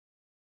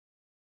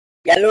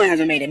Y'all know I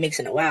haven't made a mix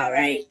in a while,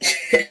 right?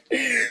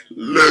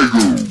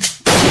 Lego.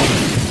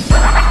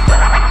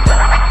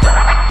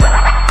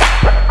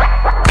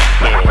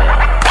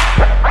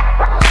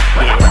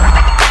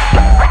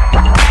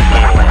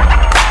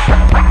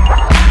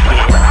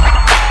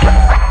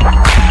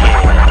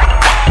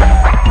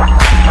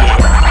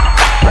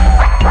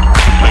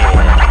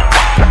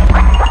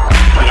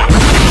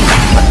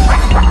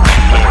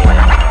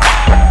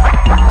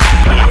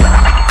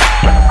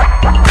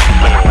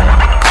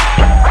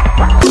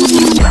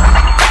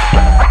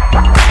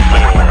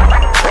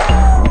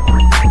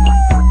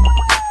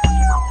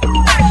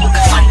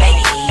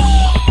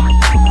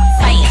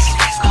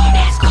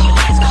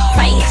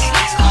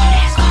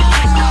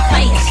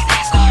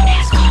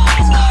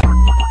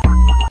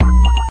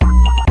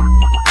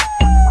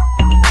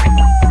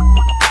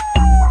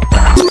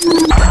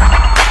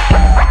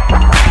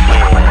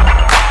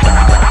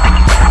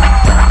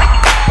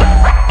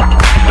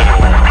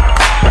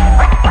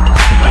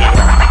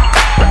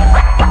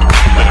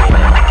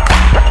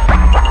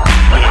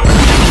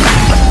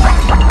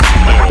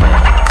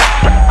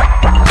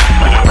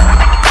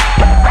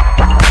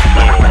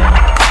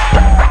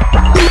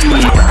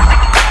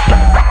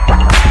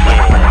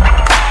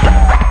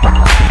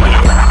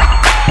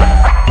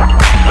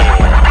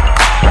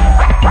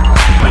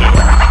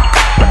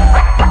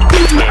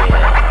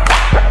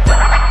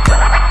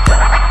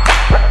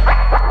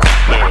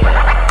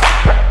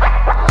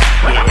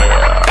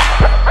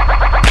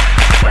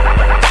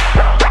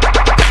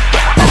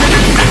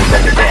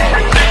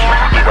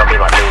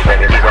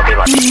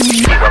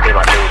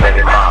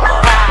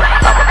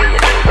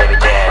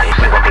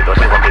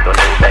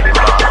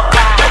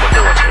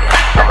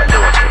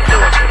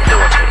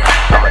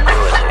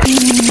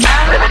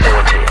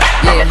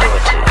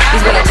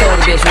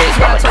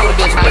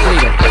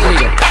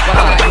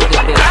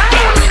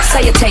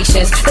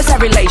 Let's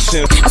have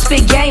relations. I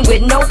spit game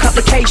with no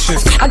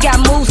complications. I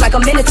got moves like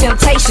I'm into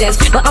temptations,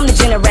 but I'm the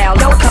general,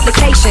 no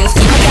complications.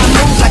 I got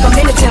moves like I'm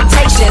into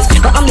temptations,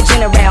 but I'm the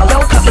general, no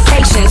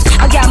complications.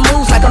 I got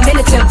moves like I'm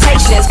into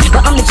temptations,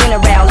 but I'm the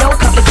general, no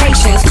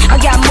complications. I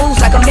got moves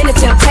like I'm into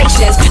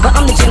temptations, but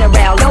I'm the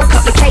general, no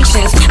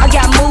complications. I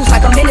got moves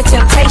like I'm into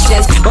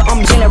temptations, but I'm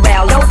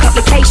general, no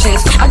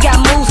complications. I got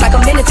moves like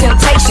I'm into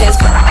temptations.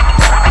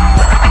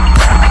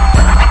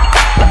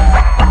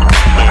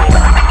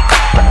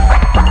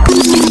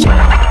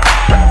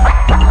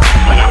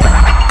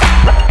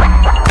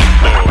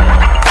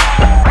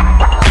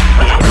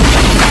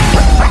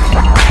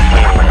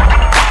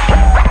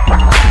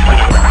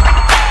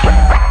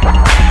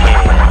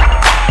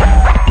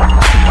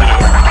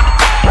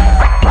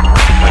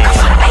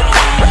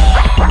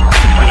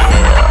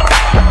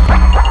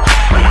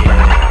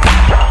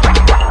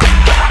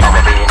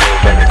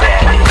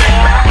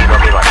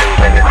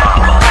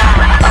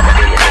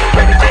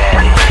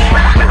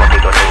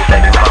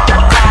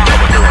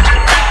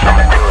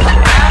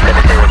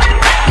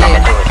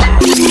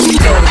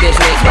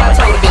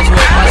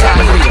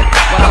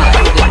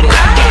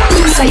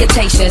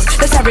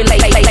 Let's have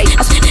relations.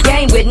 I spit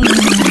game with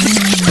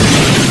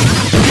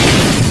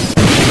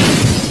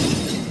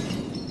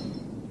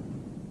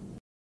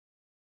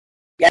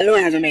Y'all know I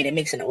haven't made a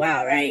mix in a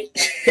while, right?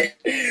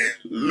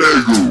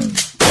 Lego.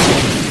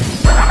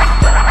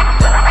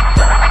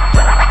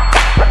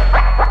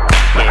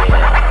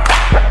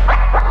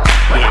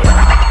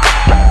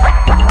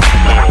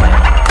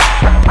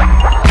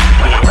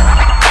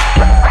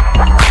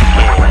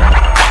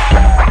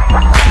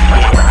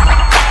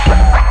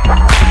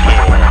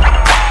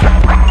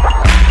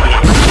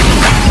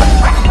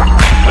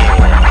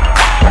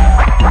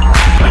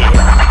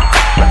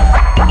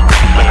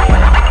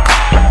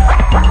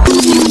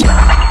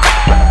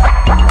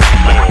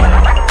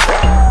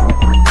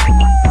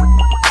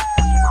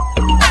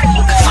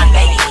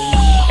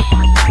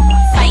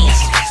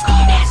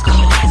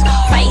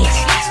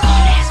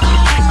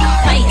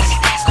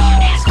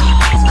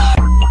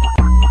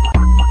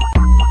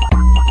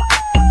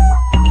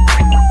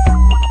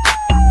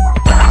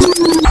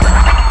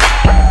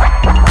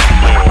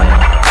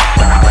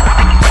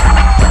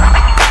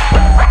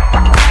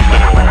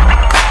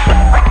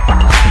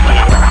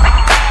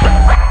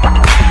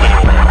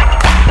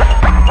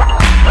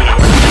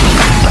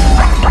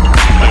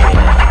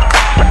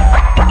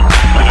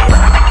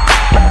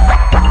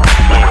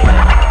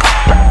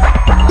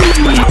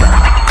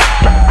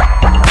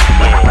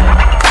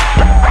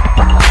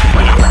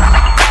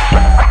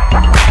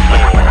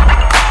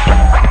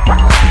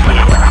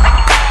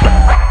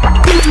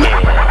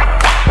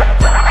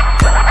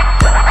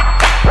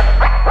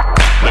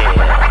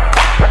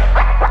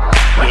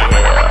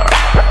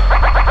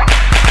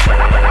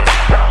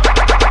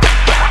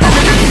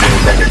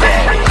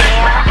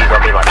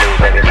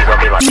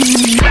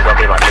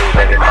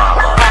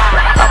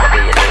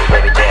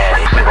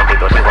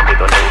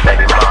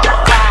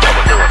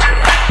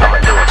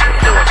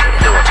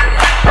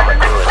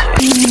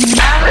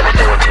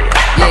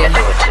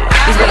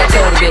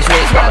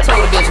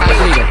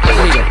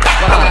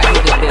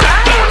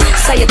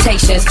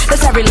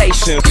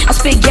 temptations. I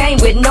spit game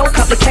with no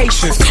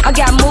complications. I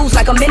got moves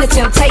like I'm in the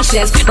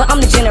Temptations, but I'm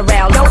the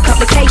general, no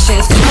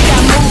complications. I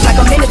got moves like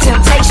I'm in the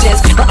Temptations,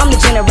 but I'm the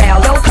general,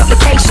 no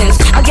complications.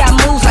 I got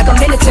moves like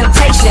I'm in the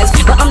Temptations,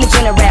 but I'm the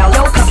general,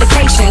 no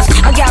complications.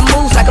 I got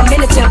moves like I'm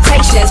in the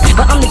Temptations,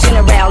 but I'm the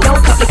general, no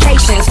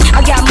complications.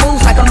 I got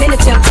moves like I'm in the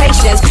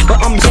Temptations, but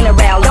I'm the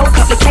general, no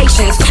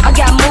complications. I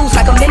got moves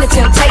like I'm in the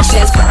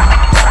Temptations.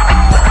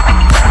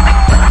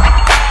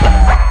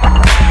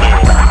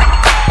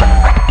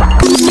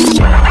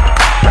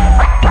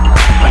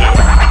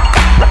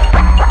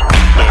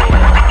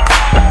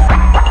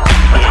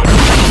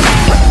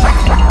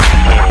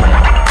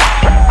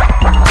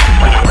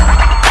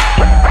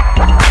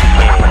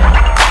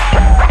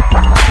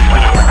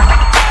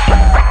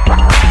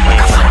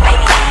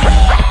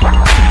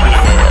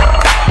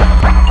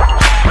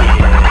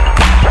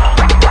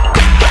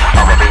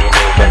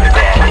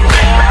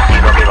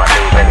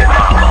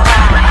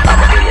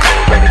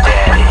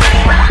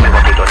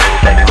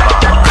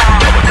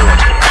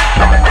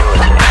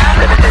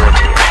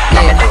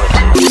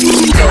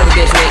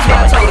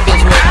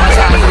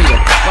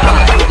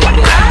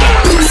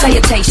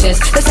 Salutations,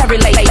 let's have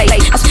relate.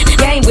 I spit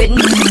game with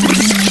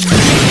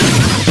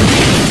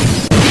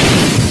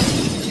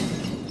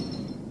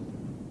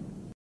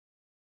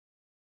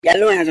Y'all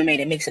know I haven't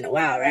made a mix in a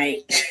while,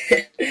 right?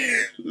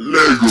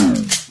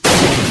 Lego.